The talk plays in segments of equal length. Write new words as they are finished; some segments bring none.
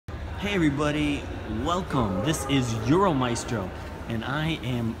Hey everybody, welcome. This is Euro Maestro, and I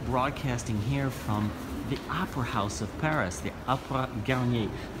am broadcasting here from the Opera House of Paris, the Opéra Garnier.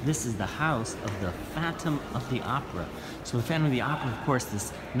 This is the house of the Phantom of the Opera. So the Phantom of the Opera, of course,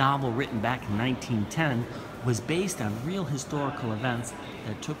 this novel written back in 1910, was based on real historical events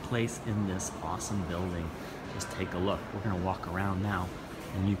that took place in this awesome building. Just take a look. We're going to walk around now,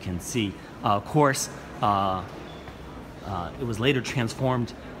 and you can see, of course, it was later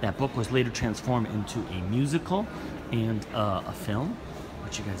transformed, that book was later transformed into a musical and a film,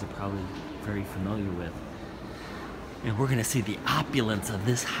 which you guys are probably very familiar with. And we're going to see the opulence of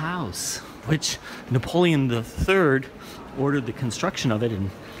this house, which Napoleon III ordered the construction of it in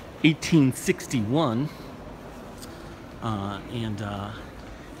 1861.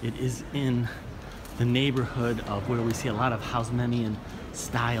 It is in the neighborhood of where we see a lot of Haussmannian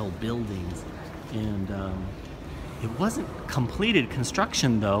style buildings. And it wasn't completed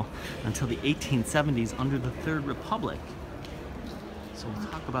construction, though, until the 1870s under the Third Republic. So we'll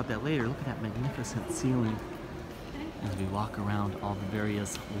talk about that later. Look at that magnificent ceiling as we walk around all the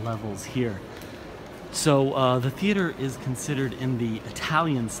various levels here. So the theater is considered in the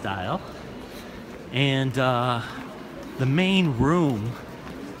Italian style, and the main room,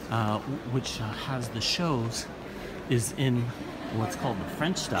 which has the shows, is in what's called the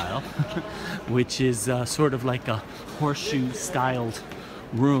French style, which is sort of like a horseshoe-styled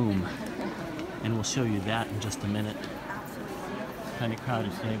room. And we'll show you that in just a minute. Kind of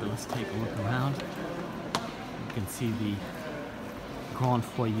crowded today, but let's take a look around. You can see the grand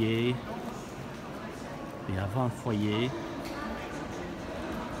foyer, the avant foyer,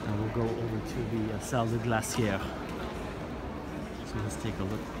 and we'll go over to the salle de glacière. So let's take a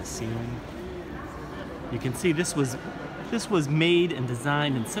look at the ceiling. You can see this was made and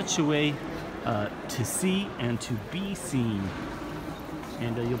designed in such a way to see and to be seen,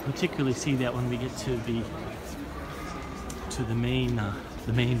 and you'll particularly see that when we get to the main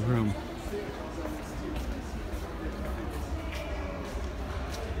room.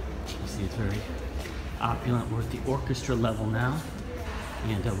 You see it's very opulent. We're at the orchestra level now,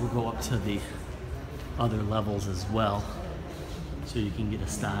 and we'll go up to the other levels as well, so you can get a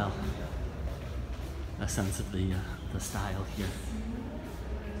sense of the style here.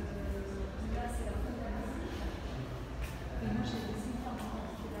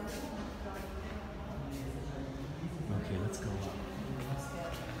 Okay, let's go up.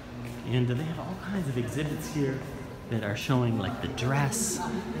 And they have all kinds of exhibits here that are showing like the dresses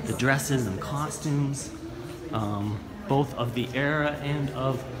and costumes, both of the era and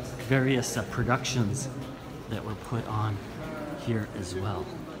of various productions that were put on here as well.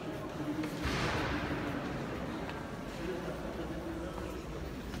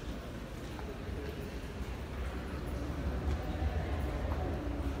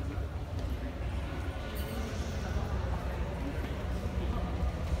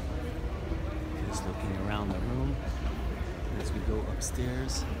 Looking around the room as we go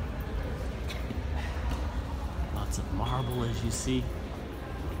upstairs. Lots of marble, as you see.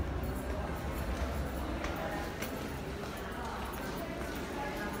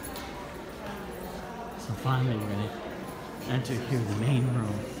 So finally we're going to enter here the main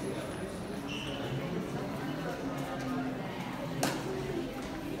room.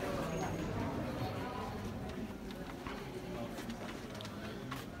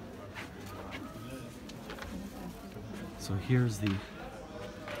 So here's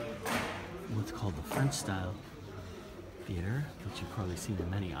what's called the French style theater, which you've probably seen in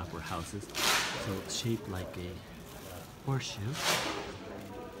many opera houses. So it's shaped like a horseshoe.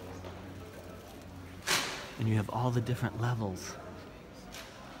 And you have all the different levels.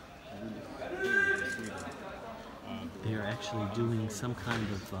 They are actually doing some kind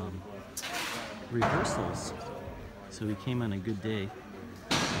of rehearsals. So we came on a good day. You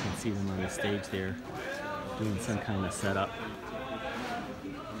can see them on the stage there, doing some kind of setup.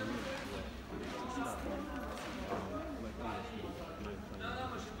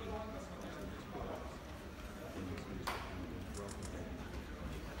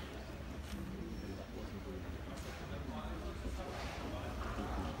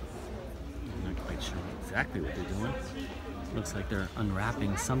 I'm not quite sure exactly what they're doing. Looks like they're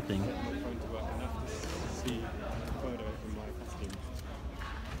unwrapping something.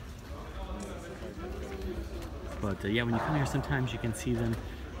 But yeah, when you come here, sometimes you can see them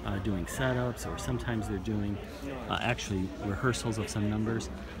doing setups, or sometimes they're doing actually rehearsals of some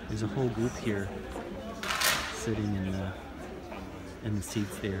numbers. There's a whole group here sitting in the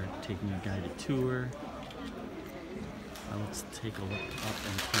seats there, taking a guided tour. Let's take a look up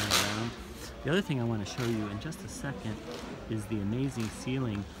and turn around. The other thing I want to show you in just a second is the amazing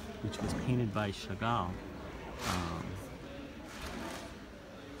ceiling which was painted by Chagall.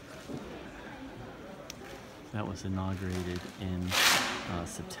 That was inaugurated in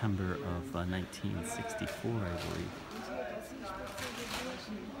September of 1964, I believe.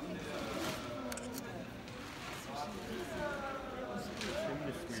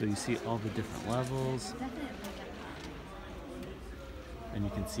 So you see all the different levels, and you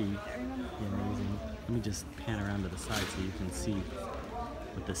can see the amazing. Let me just pan around to the side so you can see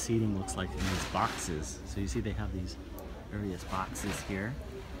what the seating looks like in these boxes. So you see they have these various boxes here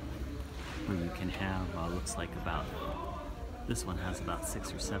where you can have, looks like about, this one has about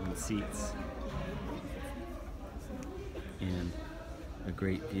 6 or 7 seats, and a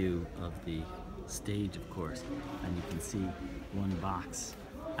great view of the stage, of course, and you can see one box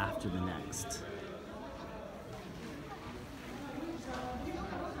after the next.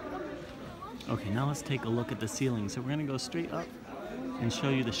 Okay, now let's take a look at the ceiling. So we're going to go straight up and show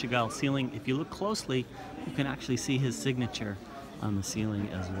you the Chagall ceiling. If you look closely, you can actually see his signature on the ceiling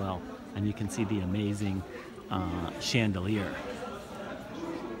as well. And you can see the amazing chandelier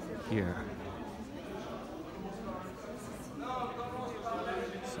here.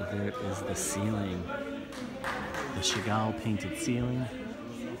 So there is the ceiling, the Chagall painted ceiling.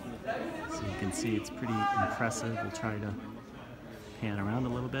 So you can see it's pretty impressive. We'll try to pan around a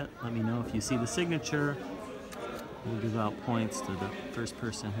little bit. Let me know if you see the signature. We'll give out points to the first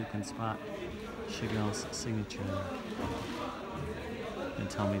person who can spot Chagall's signature. And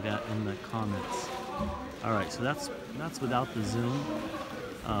tell me that in the comments. All right, so that's without the zoom.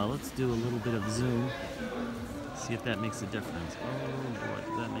 Let's do a little bit of zoom. See if that makes a difference. Oh boy,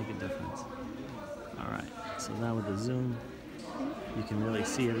 does that make a difference? All right, so now with the zoom, you can really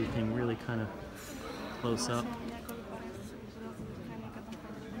see everything really kind of close up.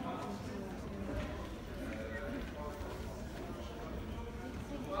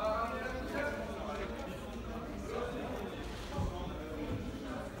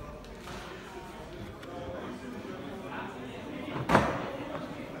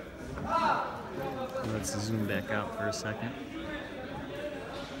 Let's zoom back out for a second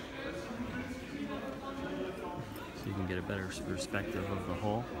so you can get a better perspective of the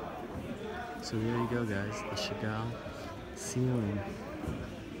whole. So there you go, guys, the Chagall ceiling.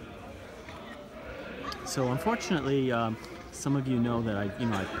 So unfortunately, some of you know that I've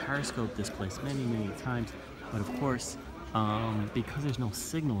periscoped this place many times, but of course, because there's no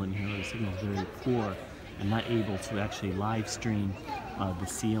signal in here, the signal is very poor. I'm not able to actually live stream the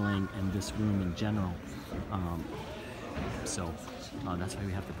ceiling and this room in general. So that's why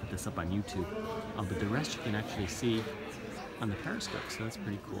we have to put this up on YouTube. But the rest you can actually see on the periscope, so that's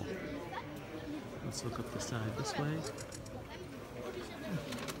pretty cool. Let's look up the side this way.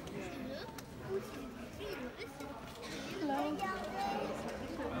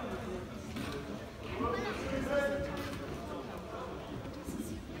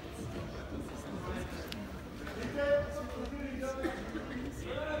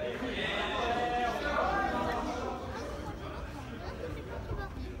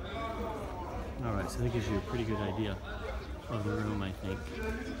 Alright, so that gives you a pretty good idea of the room, I think.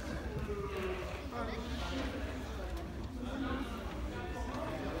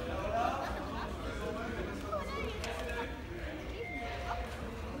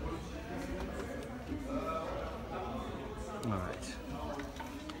 Alright,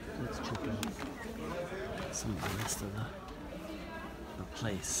 let's check out some of the rest of the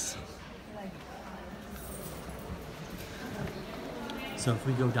place. So if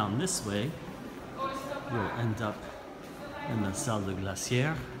we go down this way, we'll end up in the salle de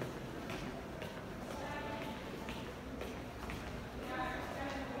glacière.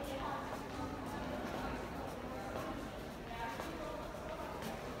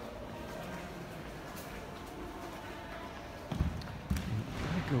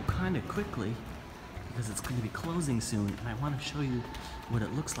 I go kind of quickly because it's going to be closing soon, and I want to show you what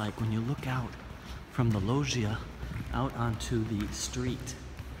it looks like when you look out from the loggia out onto the street.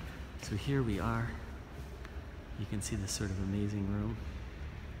 So here we are. You can see this sort of amazing room.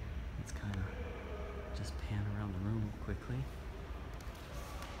 Let's kind of just pan around the room quickly.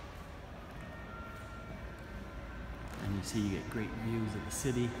 And you see you get great views of the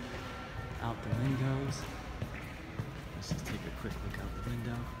city out the windows. Let's just take a quick look out the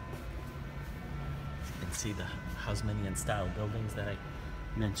window. You can see the Haussmannian style buildings that I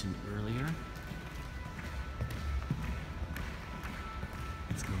mentioned earlier.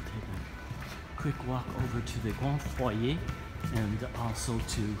 Let's go take a quick walk over to the Grand Foyer and also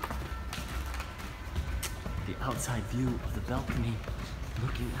to the outside view of the balcony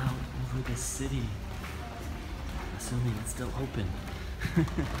looking out over the city, assuming it's still open.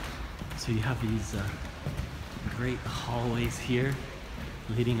 So you have these great hallways here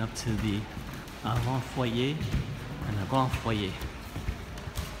leading up to the avant foyer and the grand foyer.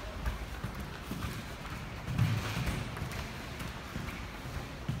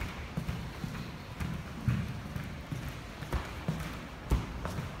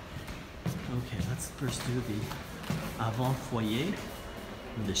 Okay, let's first do the avant foyer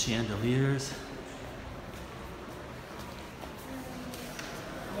with the chandeliers.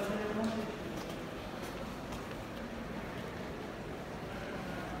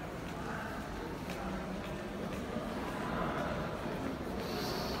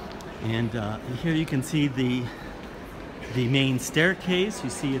 And here you can see the main staircase. You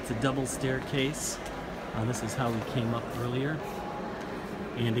see it's a double staircase. This is how we came up earlier.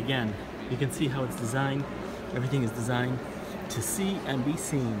 And again, you can see how it's designed. Everything is designed to see and be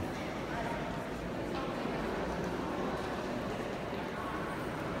seen.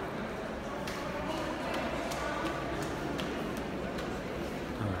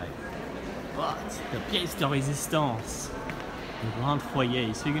 All right. But the pièce de résistance. The grand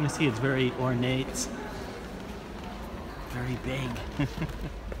foyer. So you're going to see it's very ornate, very big.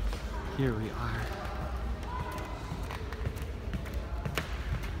 Here we are.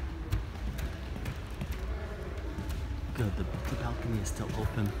 Good. The balcony is still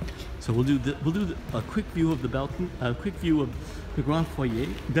open. So we'll do a quick view of the balcony, a quick view of the grand foyer.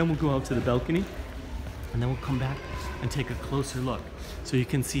 Then we'll go out to the balcony, and then we'll come back and take a closer look. So you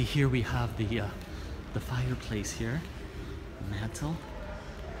can see here we have the fireplace here. Mantle,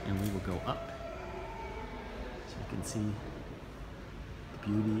 and we will go up so you can see the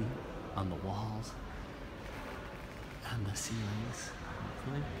beauty on the walls and the ceilings.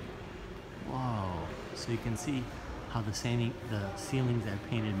 Hopefully. Whoa! So you can see how the ceilings are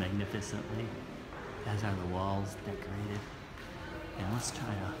painted magnificently, as are the walls decorated. And let's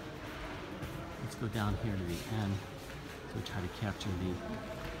go down here to the end. So we'll try to capture the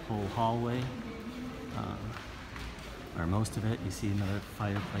whole hallway. Or most of it. You see another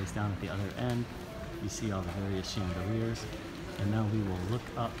fireplace down at the other end. You see all the various chandeliers. And now we will look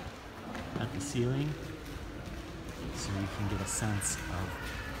up at the ceiling so you can get a sense of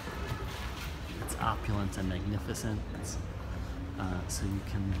its opulence and magnificence. So you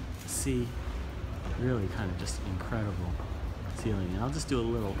can see really kind of just incredible ceiling. And I'll just do a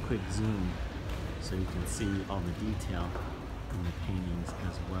little quick zoom so you can see all the detail in the paintings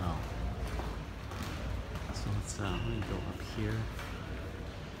as well. So let's let me go up here,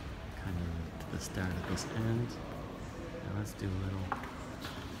 kind of to the start of this end, and let's do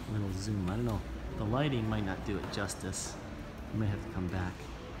a little zoom. I don't know, the lighting might not do it justice. You may have to come back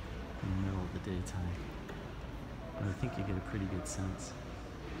in the middle of the daytime, but I think you get a pretty good sense.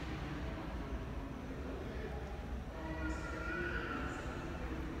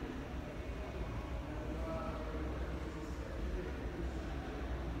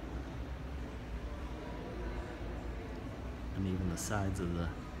 And even the sides of the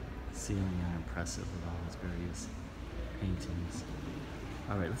ceiling are impressive with all those various paintings.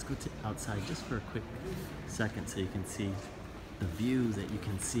 All right, let's go outside just for a quick second so you can see the views that you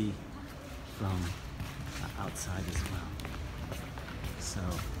can see from outside as well. So,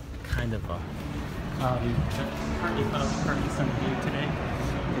 kind of a partly cloudy, partly sunny day today.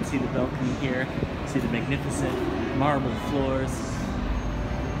 You can see the balcony here, see the magnificent marble floors.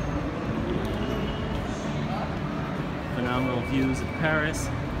 Phenomenal views of Paris.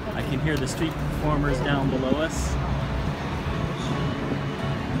 I can hear the street performers down below us.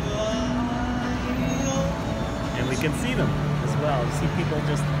 And we can see them as well. You see people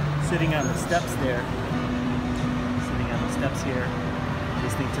just sitting on the steps there. Sitting on the steps here,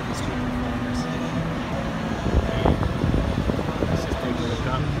 listening to the street performers. Let's just take a look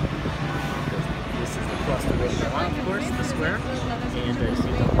up. This is across the road from, of course, the square. And I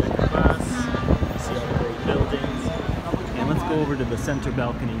see the bus. I see all the great buildings. And let's go over to the center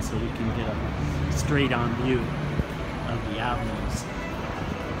balcony so we can get a straight-on view of the avenues.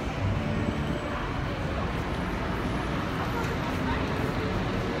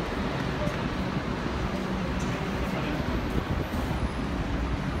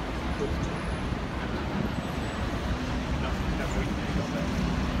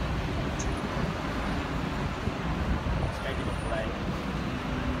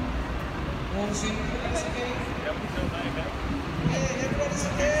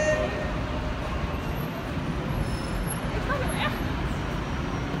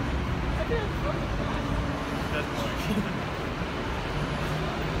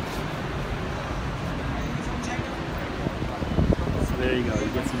 So there you go, you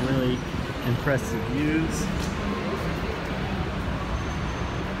get some really impressive views.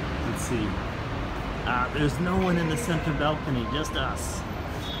 let's see. There's no one in the center balcony, just us.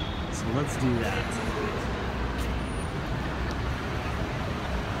 So let's do that.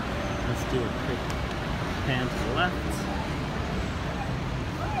 Let's do a quick pan to the left.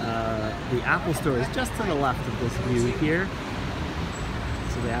 The Apple store is just to the left of this view here.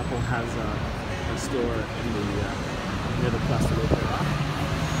 So the Apple has a store in the near the Place de l'Opéra.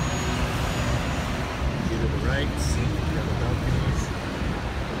 To the right, we have the balconies.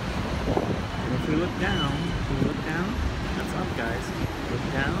 And if we look down, that's up, guys. Look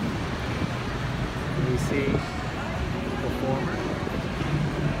down, and we see the performer.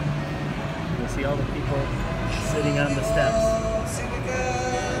 We see all the people sitting on the steps.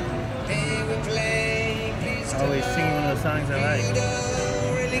 Always singing one of the songs I like.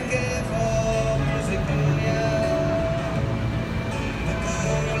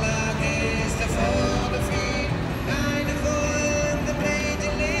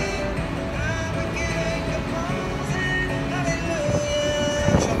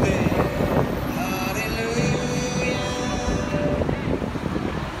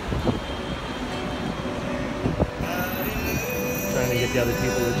 Trying to get the other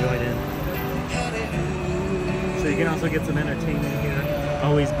people to join in. So you can also get some entertainment here.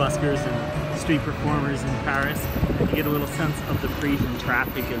 Always buskers and street performers in Paris. You get a little sense of the Parisian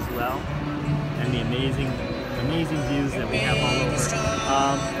traffic as well, and the amazing views that we have all over.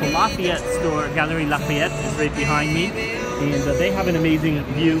 The Lafayette store, Galerie Lafayette, is right behind me, and they have an amazing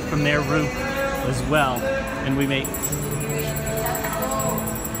view from their roof as well. And we may.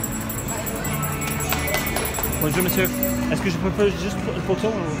 Bonjour monsieur, est-ce que je peux faire juste une photo?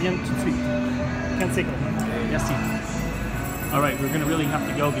 On revient tout de suite. 10 secondes. Merci. Alright, we're going to really have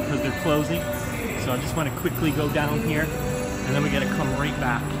to go because they're closing. So I just want to quickly go down here and then we got to come right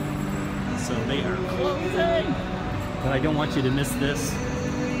back. So they are closing! But I don't want you to miss this.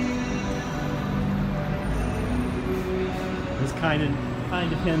 It was kind of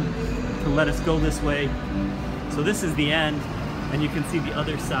him to let us go this way. So this is the end, and you can see the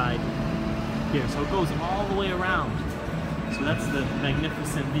other side here. So it goes all the way around. So that's the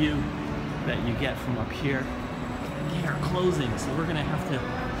magnificent view that you get from up here. They are closing, so we're gonna have to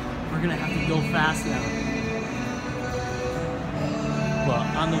go fast now. But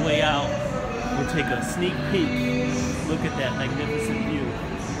on the way out, we'll take a sneak peek. Look at that magnificent view.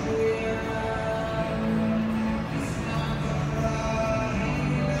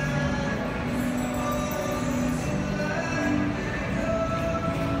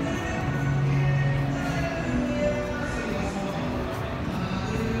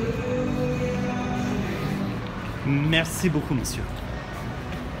 Merci beaucoup, monsieur.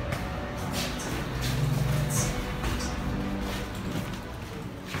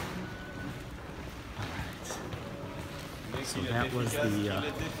 So that was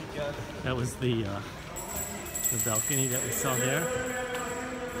the balcony that we saw there,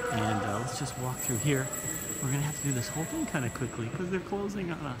 and let's just walk through here. We're gonna have to do this whole thing kind of quickly because they're closing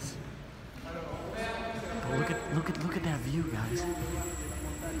on us. But look at that view, guys.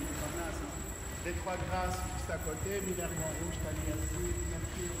 The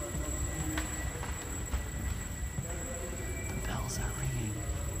bells are ringing,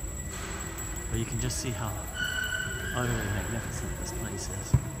 but you can just see how utterly magnificent this place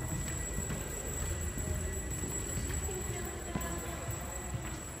is.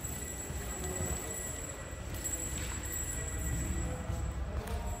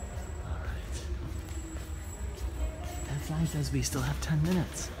 Alright. That flag says we still have 10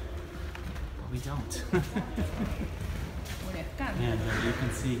 minutes. We don't. And you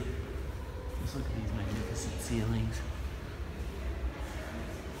can see, just look at these magnificent ceilings.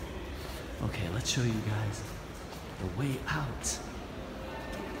 Okay, let's show you guys the way out.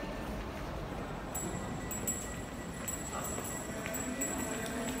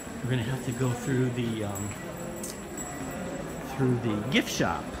 We're gonna have to go through the gift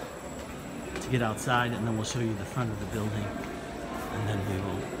shop to get outside, and then we'll show you the front of the building, and then we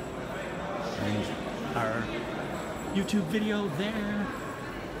will end our YouTube video there.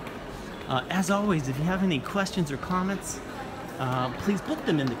 As always, if you have any questions or comments, please put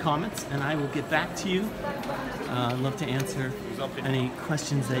them in the comments and I will get back to you. I'd love to answer any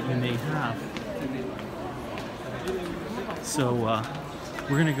questions that you may have. So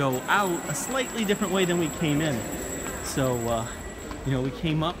we're gonna go out a slightly different way than we came in. So you know, we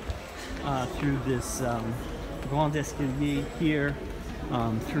came up through this grand escalier here,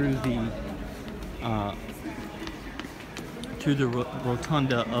 through the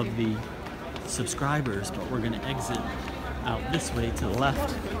rotunda of the subscribers, but we're going to exit out this way to the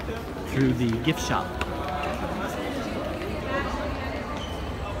left through the gift shop.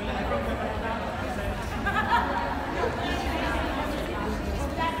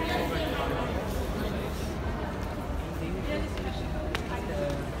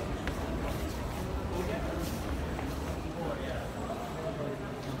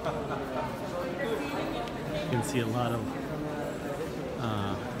 You can see a lot of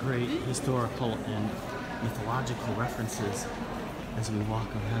great historical and mythological references as we walk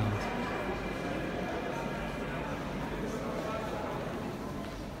around.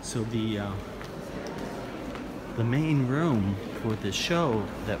 So the main room for the show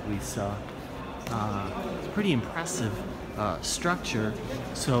that we saw, it's pretty impressive structure.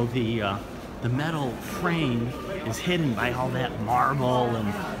 So the metal frame is hidden by all that marble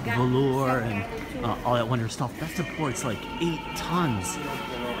and velour and all that wonderful stuff. That supports like 8 tons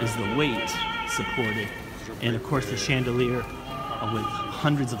is the weight supported. And of course the chandelier with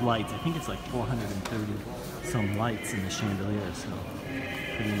hundreds of lights. I think it's like 430 some lights in the chandelier, so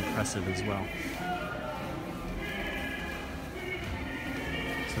pretty impressive as well.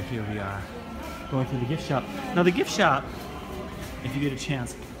 So here we are going through the gift shop. Now the gift shop, if you get a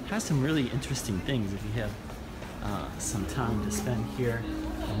chance, has some really interesting things. If you have some time to spend here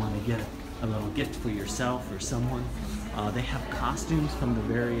and want to get a little gift for yourself or someone, they have costumes from the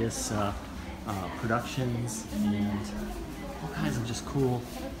various productions and all kinds of just cool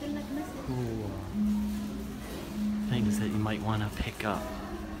things that you might want to pick up.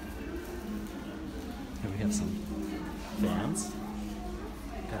 Here we have some fans.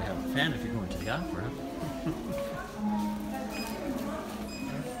 Gotta have a fan if you're going to the opera.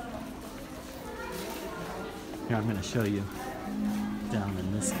 Here, I'm going to show you down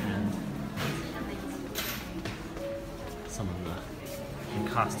in this end some of the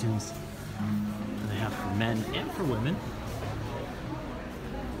costumes they have for men and for women.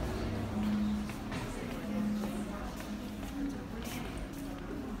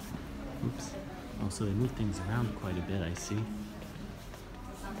 Oops. Oh, so they move things around quite a bit, I see.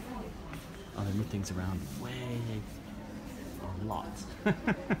 Oh, they move things around way a lot.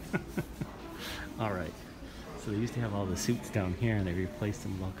 All right. So they used to have all the suits down here, and they replaced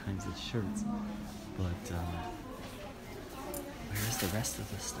them with all kinds of shirts. But where's the rest of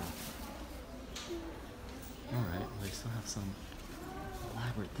the stuff? All right. Well, they still have some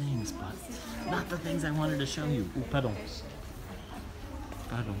elaborate things, but not the things I wanted to show you. Ooh, pardon.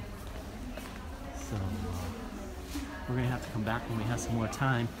 Pardon. So we're gonna have to come back when we have some more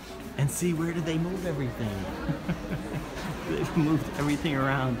time and see where did they move everything. They've moved everything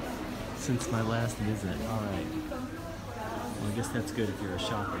around since my last visit. All right. Well, I guess that's good if you're a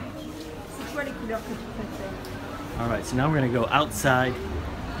shopper. All right. So now we're gonna go outside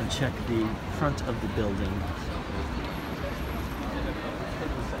and check the front of the building.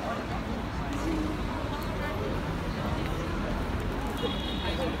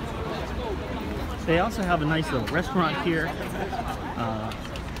 They also have a nice little restaurant here.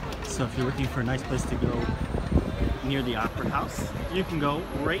 So if you're looking for a nice place to go near the Opera House, you can go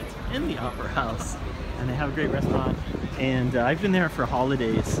right in the Opera House. And they have a great restaurant. And I've been there for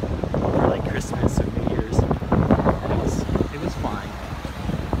holidays, for like Christmas or New Year's. And it was fine.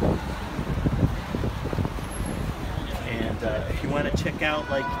 And if you want to check out,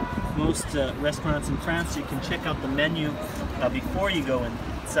 like most restaurants in France, you can check out the menu before you go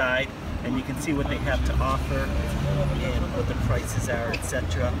inside. And you can see what they have to offer and what the prices are,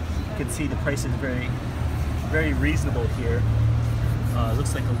 etc. You can see the price is very reasonable here. It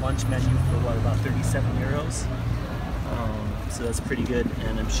looks like a lunch menu for what, about 37 euros. So that's pretty good,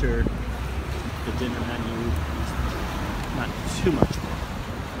 and I'm sure the dinner menu is not too much more.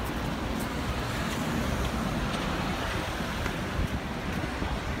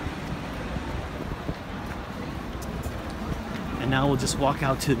 And now we'll just walk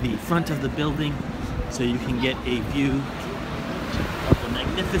out to the front of the building so you can get a view of the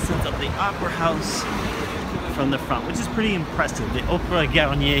magnificence of the Opera House from the front, which is pretty impressive. The Opéra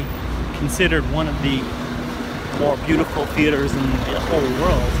Garnier, considered one of the more beautiful theaters in the whole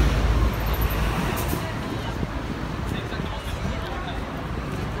world.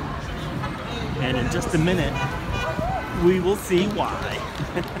 And in just a minute, we will see why.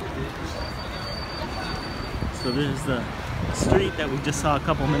 So there's the street that we just saw a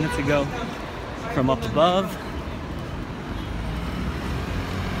couple minutes ago from up above.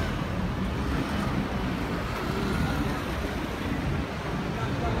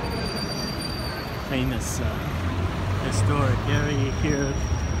 Famous historic area here,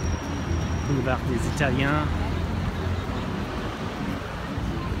 Boulevard des Italiens.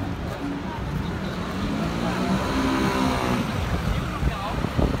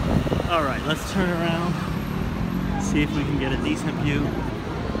 All right, let's turn around. See if we can get a decent view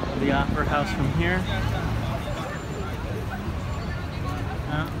of the Opera House from here.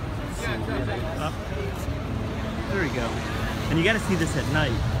 Let's see, we'll get it up. There we go. And you got to see this at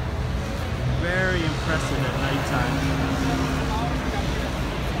night. Very impressive at nighttime.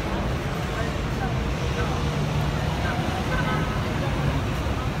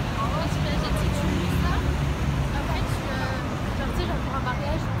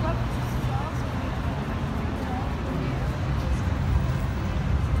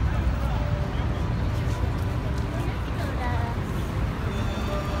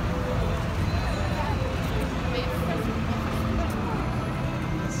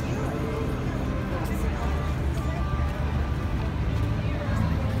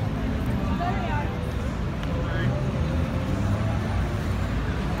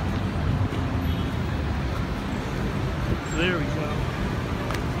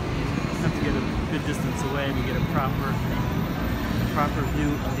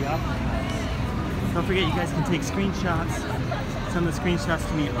 the Opera House. Don't forget, you guys can take screenshots. Send the screenshots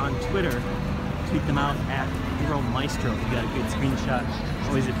to me on Twitter. Tweet them out at Euro Maestro if you got a good screenshot.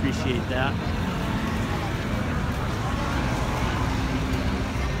 Always appreciate that.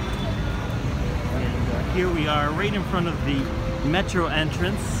 And here we are right in front of the metro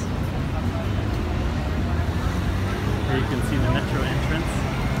entrance. Here you can see the metro entrance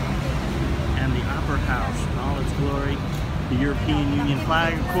and the Opera House in all its glory. The European Union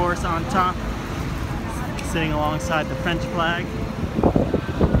flag, of course, on top, sitting alongside the French flag.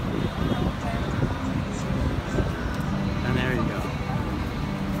 And there you go.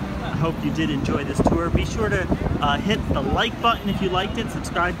 I hope you did enjoy this tour. Be sure to hit the like button if you liked it.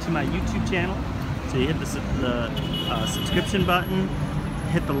 Subscribe to my YouTube channel. So you hit the subscription button,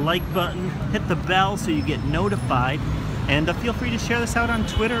 hit the like button, hit the bell so you get notified, and feel free to share this out on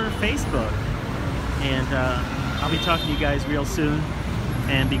Twitter or Facebook. And I'll be talking to you guys real soon,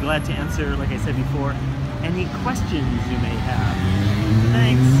 and be glad to answer, like I said before, any questions you may have.